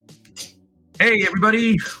Hey,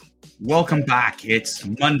 everybody. Welcome back. It's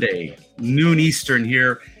Monday, noon Eastern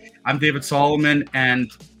here. I'm David Solomon,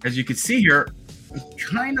 and as you can see here, I'm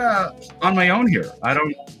kind of on my own here. I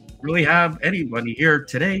don't really have anybody here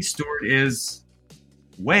today. Stuart is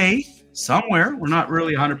away somewhere. We're not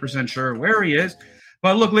really 100% sure where he is.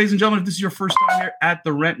 But look, ladies and gentlemen, if this is your first time here at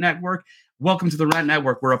the Rent Network, welcome to the Rent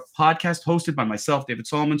Network. We're a podcast hosted by myself, David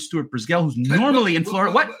Solomon, Stuart Brisgell, who's normally in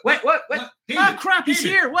Florida. What? David, Crap, he's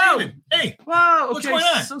David, here. Whoa. David, hey, Whoa. what's Okay, going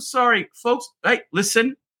on? so sorry, folks. Hey,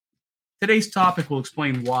 listen. Today's topic will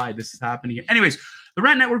explain why this is happening here. Anyways, the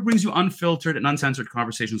Rent Network brings you unfiltered and uncensored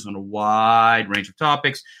conversations on a wide range of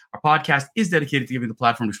topics. Our podcast is dedicated to giving you the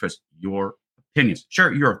platform to express your opinions,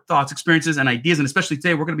 share your thoughts, experiences, and ideas. And especially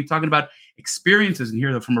today, we're going to be talking about experiences and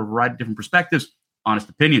hear them from a variety of different perspectives, honest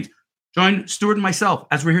opinions. Join Stuart and myself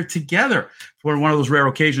as we're here together for one of those rare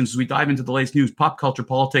occasions as we dive into the latest news, pop culture,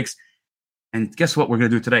 politics. And guess what we're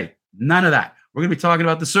going to do today? None of that. We're going to be talking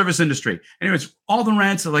about the service industry. Anyways, all the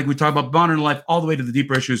rants, like we talk about modern life, all the way to the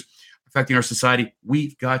deeper issues affecting our society.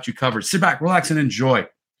 We've got you covered. Sit back, relax, and enjoy.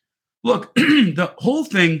 Look, the whole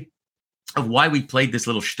thing of why we played this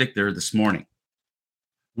little shtick there this morning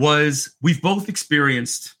was we've both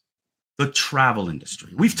experienced the travel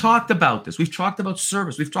industry. We've talked about this. We've talked about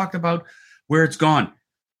service. We've talked about where it's gone.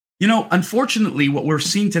 You know, unfortunately, what we're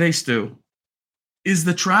seeing today, Stu, is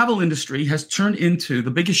the travel industry has turned into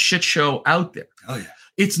the biggest shit show out there. Oh, yeah.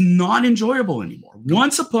 It's not enjoyable anymore.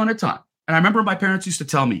 Once upon a time, and I remember my parents used to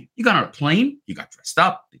tell me, you got on a plane, you got dressed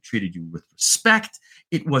up, they treated you with respect.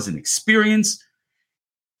 It was an experience.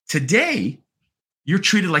 Today, you're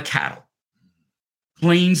treated like cattle.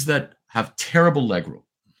 Planes that have terrible legroom.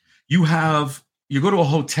 You go to a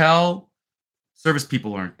hotel, service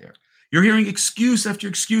people aren't there. You're hearing excuse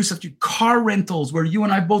after car rentals, where you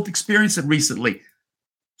and I both experienced it recently.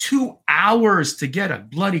 2 hours to get a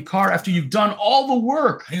bloody car after you've done all the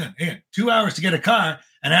work. Hang on. 2 hours to get a car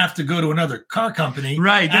and have to go to another car company.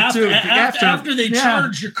 Right. After they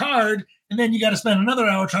charge your card, and then you got to spend another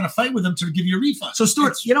hour trying to fight with them to give you a refund. So,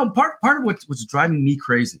 Stuart, part of what's driving me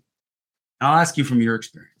crazy, and I'll ask you from your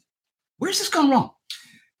experience, where's this gone wrong?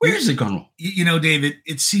 Where has it gone wrong? You know, David,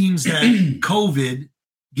 it seems that COVID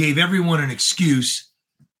gave everyone an excuse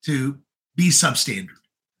to be substandard.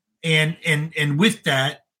 And with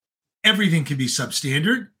that, everything can be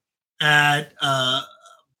substandard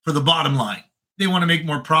for the bottom line. They want to make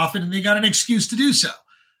more profit and they got an excuse to do so.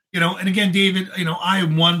 You know, and again, David, I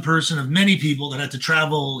am one person of many people that had to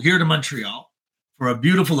travel here to Montreal for a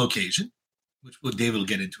beautiful occasion, which David will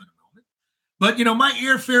get into in a moment. But, my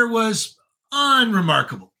airfare was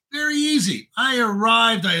unremarkable. Very easy. I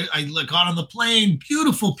arrived. I got on the plane.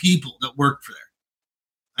 Beautiful people that work for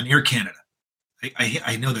there on Air Canada.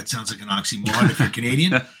 I know that sounds like an oxymoron if you're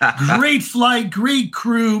Canadian. Great flight, great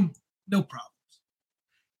crew, no problems.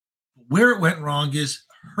 Where it went wrong is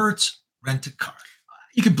Hertz Rent a Car.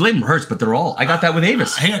 You could blame Hertz, but they're all. I got that with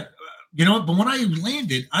Avis. But when I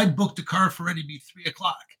landed, I booked a car for ready to be 3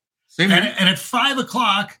 o'clock. Same here. And at 5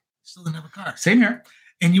 o'clock, still didn't have a car. Same here.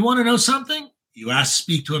 And you want to know something? You ask to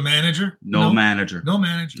speak to a manager? No manager.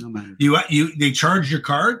 They charge your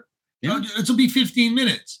card? Yeah. It'll be 15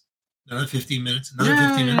 minutes. Another 15 minutes, another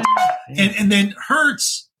 15 minutes. Yeah. And then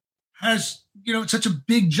Hertz has, such a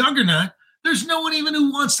big juggernaut. There's no one even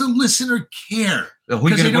who wants to listen or care.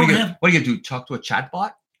 What are you going to do? Talk to a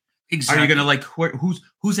chatbot? Exactly. Are you going to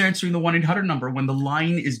who's answering the 1-800 number when the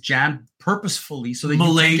line is jammed purposefully so that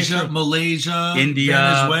Malaysia, India,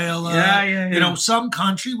 Venezuela, some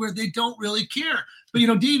country where they don't really care. But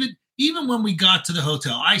David, even when we got to the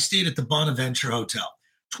hotel, I stayed at the Bonaventure Hotel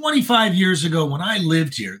 25 years ago when I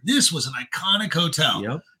lived here. This was an iconic hotel.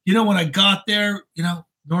 Yep. When I got there,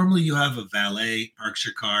 normally you have a valet parks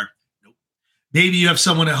your car. Nope. Maybe you have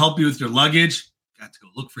someone to help you with your luggage. Got to go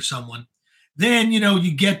look for someone. Then,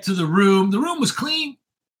 you get to the room. The room was clean,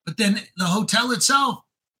 but then the hotel itself,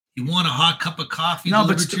 you want a hot cup of coffee. No,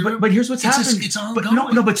 but here's what's happening. It's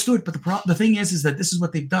ongoing. But Stuart, the thing is that this is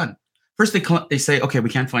what they've done. First, they say, okay, we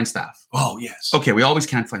can't find staff. Oh, yes. Okay, we always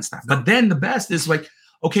can't find staff. No. But then the best is like,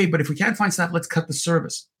 okay, but if we can't find staff, let's cut the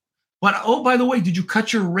service. But, oh, by the way, did you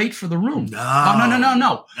cut your rate for the room? No. Oh,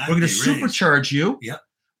 no. We're going to supercharge you. Yeah.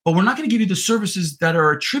 But we're not going to give you the services that are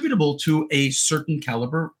attributable to a certain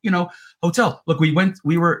caliber, hotel. Look, we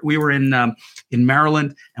were in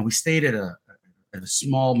Maryland and we stayed at a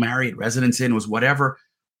small Marriott Residence Inn. It was whatever.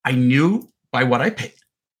 I knew by what I paid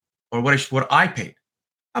or what I paid,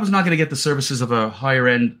 I was not going to get the services of a higher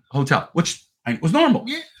end hotel, which was normal.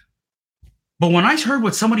 Yeah. But when I heard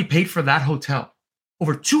what somebody paid for that hotel,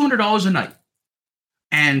 over $200 a night,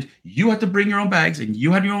 and you had to bring your own bags and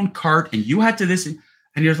you had your own cart and you had to this.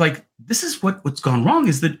 And you're like, this is what's gone wrong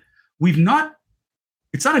is that it's not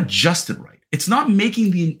adjusted right. It's not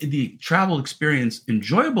making the travel experience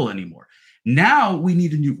enjoyable anymore. Now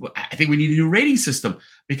I think we need a new rating system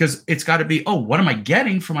because it's got to be, what am I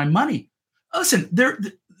getting for my money? Listen,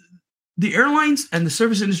 the airlines and the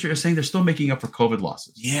service industry are saying they're still making up for COVID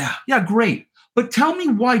losses. Yeah. Yeah, great. But tell me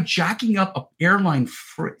why jacking up airline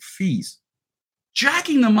fees,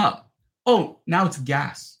 jacking them up. Oh, now it's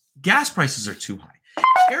gas. Gas prices are too high.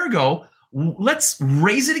 Ergo, let's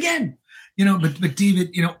raise it again. But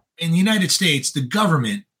David, in the United States, the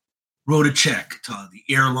government wrote a check to the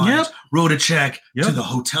airlines, wrote a check to the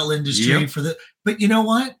hotel industry but you know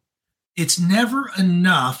what? It's never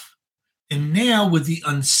enough. And now with the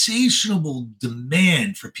insatiable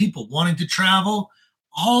demand for people wanting to travel,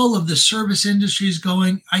 all of the service industry is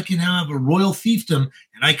going, I can have a royal fiefdom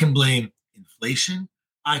and I can blame inflation.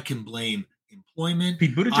 I can blame employment.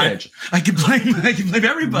 Pete Buttigieg. I can blame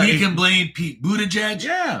everybody. We can blame Pete Buttigieg.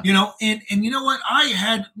 Yeah. And you know what? I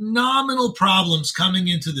had nominal problems coming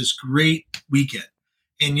into this great weekend.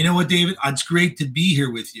 And you know what, David? It's great to be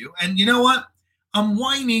here with you. And you know what? I'm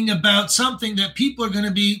whining about something that people are going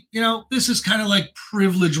to be, this is kind of like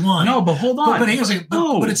privilege wine. No, but hold on.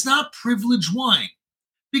 But it's not privilege wine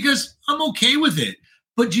because I'm okay with it.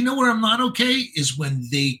 But you know where I'm not okay is when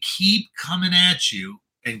they keep coming at you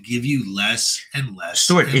and give you less and less.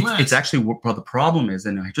 Stuart, it's actually what the problem is,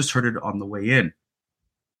 and I just heard it on the way in.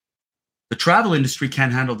 The travel industry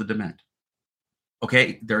can't handle the demand.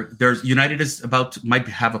 Okay, there's United might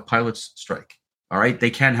have a pilot's strike. All right,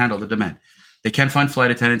 they can't handle the demand. They can't find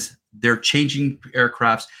flight attendants. They're changing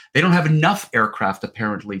aircrafts. They don't have enough aircraft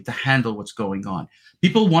apparently to handle what's going on.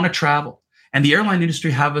 People want to travel, and the airline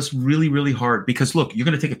industry have us really, really hard because look, you're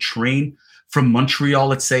going to take a train from Montreal,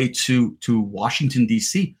 let's say, to Washington,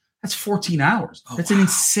 D.C. That's 14 hours. That's an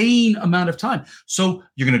insane amount of time. So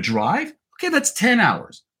you're going to drive? Okay, that's 10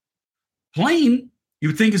 hours. Plane, you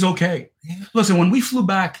would think is okay. Yeah. Listen, when we flew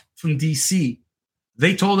back from D.C.,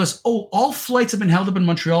 they told us, all flights have been held up in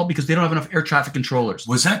Montreal because they don't have enough air traffic controllers.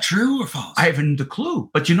 Was that true or false? I haven't a clue.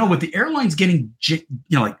 But with the airlines getting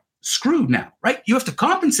screwed now, right? You have to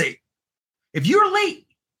compensate. If you're late,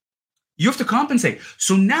 you have to compensate.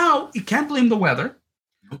 So now you can't blame the weather,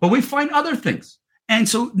 but we find other things. And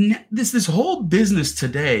so this whole business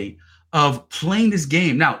today of playing this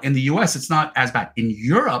game. Now, in the US, it's not as bad. In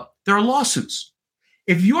Europe, there are lawsuits.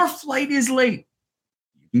 If your flight is late,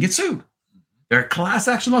 you can get sued. There are class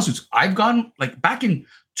action lawsuits. I've gone back in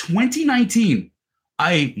 2019,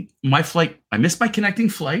 I missed my connecting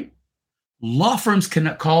flight. Law firms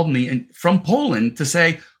called me from Poland to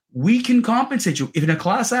say, we can compensate you. If in a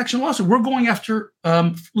class action lawsuit, we're going after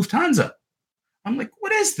Lufthansa. I'm like,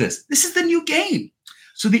 what is this? This is the new game.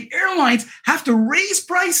 So the airlines have to raise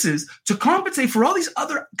prices to compensate for all these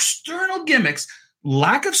other external gimmicks,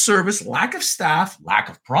 lack of service, lack of staff, lack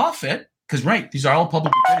of profit, because, these are all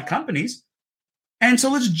publicly traded companies. And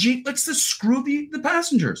so let's just screw the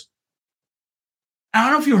passengers. I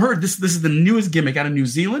don't know if you heard, this is the newest gimmick out of New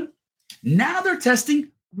Zealand. Now they're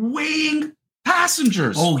testing weighing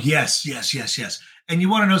passengers. Oh, yes. And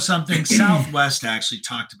you want to know something? Southwest actually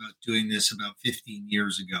talked about doing this about 15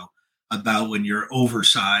 years ago, about when you're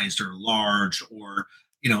oversized or large or,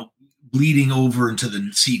 bleeding over into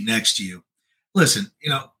the seat next to you. Listen,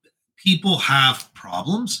 people have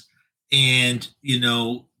problems and,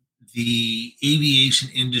 the aviation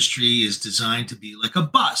industry is designed to be like a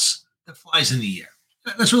bus that flies in the air.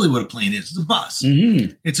 That's really what a plane is. It's a bus.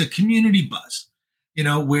 Mm-hmm. It's a community bus,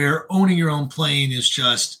 where owning your own plane is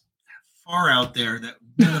just far out there that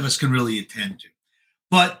none of us can really attend to.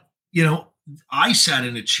 But, I sat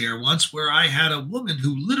in a chair once where I had a woman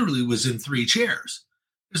who literally was in 3 chairs.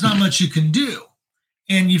 There's not much you can do.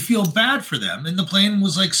 And you feel bad for them. And the plane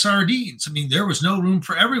was like sardines. I mean, there was no room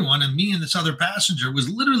for everyone. And me and this other passenger was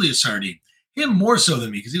literally a sardine. Him more so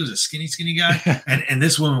than me because he was a skinny guy. and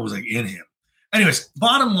this woman was in him. Anyways,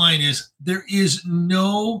 bottom line is I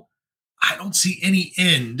don't see any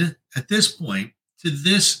end at this point to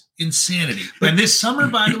this insanity. And this summer,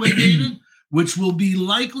 by the way, David, which will be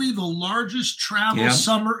likely the largest travel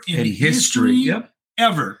summer in history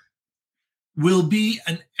ever, will be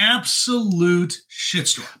an absolute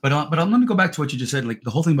shitstorm. But let me go back to what you just said.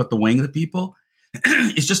 The whole thing about the weighing of the people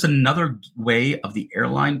is just another way of the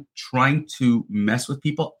airline trying to mess with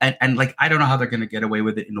people. And I don't know how they're going to get away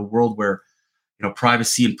with it in a world where,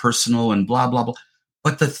 privacy and personal and blah, blah, blah.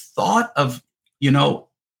 But the thought of,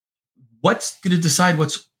 what's going to decide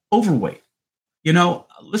what's overweight?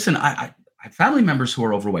 Listen, I have family members who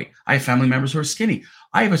are overweight. I have family members who are skinny.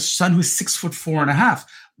 I have a son who's 6'4.5".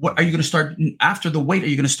 what are you going to start after the weight? Are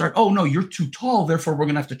you going to start? Oh no, you're too tall. Therefore, we're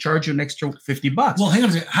going to have to charge you an extra $50. Well, hang on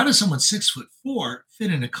a second. How does someone 6'4"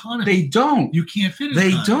 fit in economy? They don't. You can't fit in They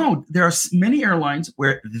economy. don't. There are many airlines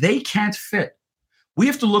where they can't fit. We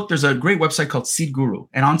have to look. There's a great website called Seat Guru,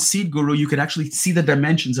 and on Seat Guru, you can actually see the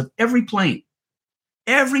dimensions of every plane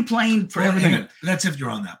for everything. That's if you're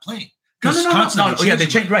on that plane. No. Oh, yeah, they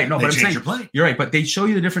change. Right. No, They but I'm change saying your plane. you're right. But they show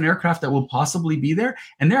you the different aircraft that will possibly be there.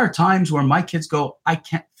 And there are times where my kids go, I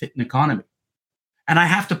can't fit in economy. And I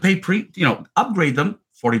have to pay upgrade them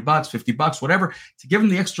 $40, $50, whatever, to give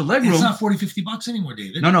them the extra leg room. It's not $40-$50 anymore,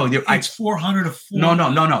 David. No. It's 400 to 4. No.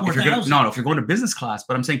 If you're going to business class,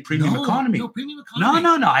 but I'm saying premium economy. No, premium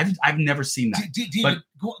economy. No. I've never seen that. David,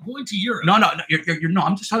 going to Europe. No. You're no.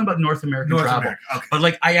 I'm just talking about North American travel. America. Okay. But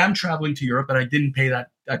like, I am traveling to Europe, and I didn't pay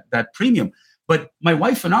that premium. But my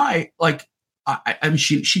wife and I mean,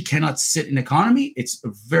 she cannot sit in economy. It's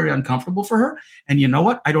very uncomfortable for her. And you know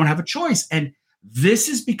what? I don't have a choice. And this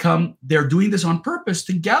has become, they're doing this on purpose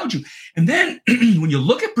to gouge you. And then when you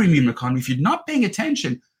look at premium economy, if you're not paying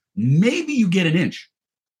attention, maybe you get an inch.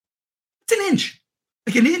 It's an inch.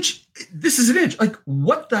 Like an inch. This is an inch. Like,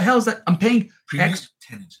 what the hell is that? I'm paying Premium, X.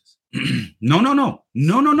 10 inches. No.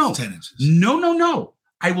 10 inches. No.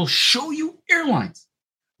 I will show you airlines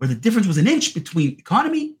where the difference was an inch between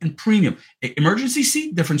economy and premium. Emergency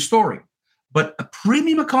seat, different story. But a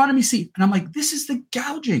premium economy seat. And I'm like, this is the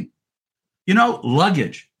gouging.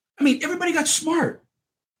 Luggage. I mean, everybody got smart.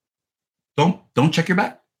 Don't check your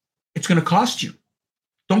bag. It's going to cost you.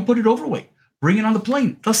 Don't put it overweight. Bring it on the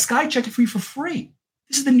plane. They'll sky check it for you for free.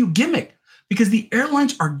 This is the new gimmick because the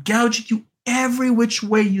airlines are gouging you every which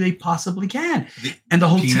way they possibly can. And the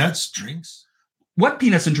whole peanuts, drinks. What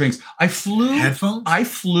peanuts and drinks? Headphones. I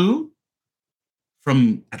flew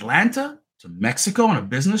from Atlanta to Mexico on a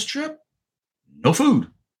business trip. No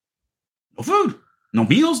food. No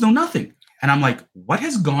meals. No nothing. And I'm like, what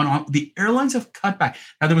has gone on? The airlines have cut back.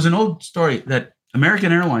 Now, there was an old story that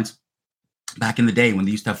American Airlines, back in the day when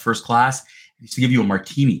they used to have first class, they used to give you a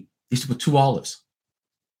martini. They used to put 2 olives.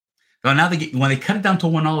 Now when they cut it down to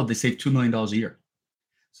 1 olive, they save $2 million a year.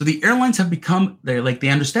 So the airlines have become, they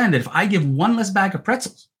understand that if I give 1 less bag of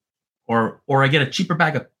pretzels or I get a cheaper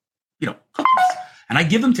bag of, cookies, and I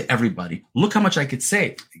give them to everybody, look how much I could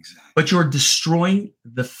save. Exactly. But you're destroying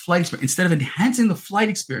the flight experience. Instead of enhancing the flight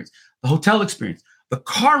experience, the hotel experience, the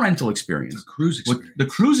car rental experience, the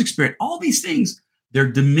cruise experience, all these things, they're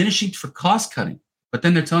diminishing for cost cutting. But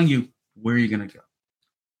then they're telling you, where are you going to go?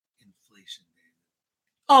 Inflation, David.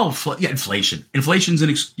 Oh, inflation. Inflation's an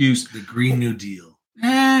excuse. The Green New Deal.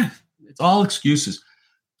 It's all excuses.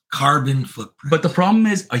 Carbon footprint. But the problem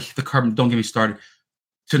is, the carbon, don't get me started.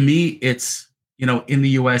 To me, it's, in the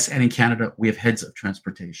US and in Canada, we have heads of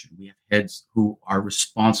transportation. We have heads who are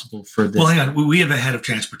responsible for this. Well, hang on. We have a head of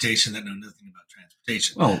transportation that know nothing about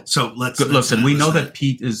transportation. Well, so let's listen. We know that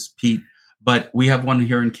Pete is Pete, but we have one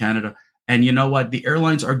here in Canada. And you know what? The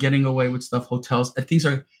airlines are getting away with stuff. Hotels, things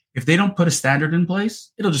are. If they don't put a standard in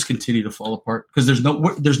place, it'll just continue to fall apart because there's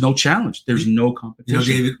no challenge. There's no competition.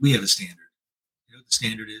 David, we have a standard. You know what the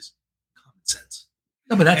standard is? Common sense.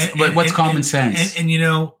 No, but what's common sense? And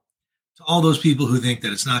to all those people who think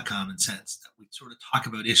that it's not common sense that we sort of talk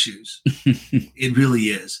about issues, it really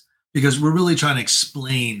is, because we're really trying to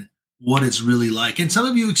explain what it's really like. And some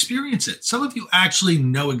of you experience it. Some of you actually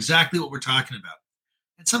know exactly what we're talking about.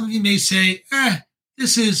 And some of you may say,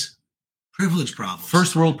 this is privilege problems.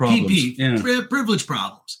 First world problems. Privilege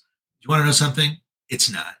problems. Do you want to know something?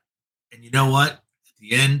 It's not. And you know what? At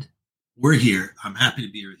the end, we're here. I'm happy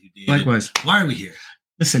to be here with you, David. Likewise. Why are we here?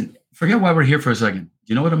 Listen, forget why we're here for a second.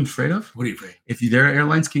 Do you know what I'm afraid of? What are you afraid of? If their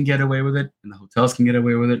airlines can get away with it and the hotels can get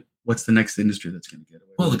away with it, what's the next industry that's going to get away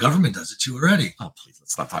with it? Well, the government does it too already. Oh, please,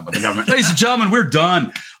 let's not talk about the government. Ladies and gentlemen, we're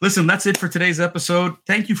done. Listen, that's it for today's episode.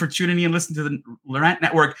 Thank you for tuning in and listening to the Laurent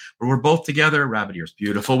Network, where we're both together. Rabbit ears,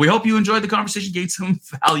 beautiful. We hope you enjoyed the conversation, gained some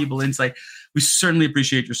valuable insight. We certainly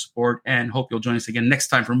appreciate your support and hope you'll join us again next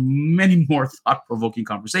time for many more thought-provoking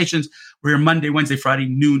conversations. We're here Monday, Wednesday, Friday,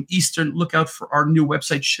 noon Eastern. Look out for our new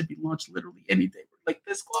website. Should be launched literally any day. We're like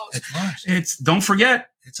this close. It's launched. Don't forget.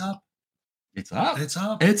 It's up. It's up. It's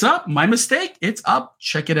up. It's up. My mistake. It's up.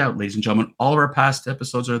 Check it out, ladies and gentlemen. All of our past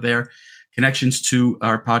episodes are there. Connections to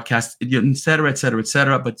our podcast, et cetera, et cetera, et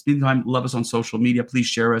cetera. But meantime, love us on social media. Please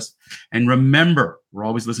share us. And remember, we're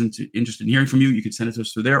always interested in hearing from you. You can send it to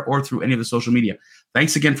us through there or through any of the social media.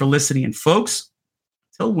 Thanks again for listening. And folks,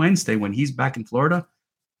 till Wednesday when he's back in Florida,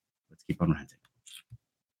 let's keep on ranting.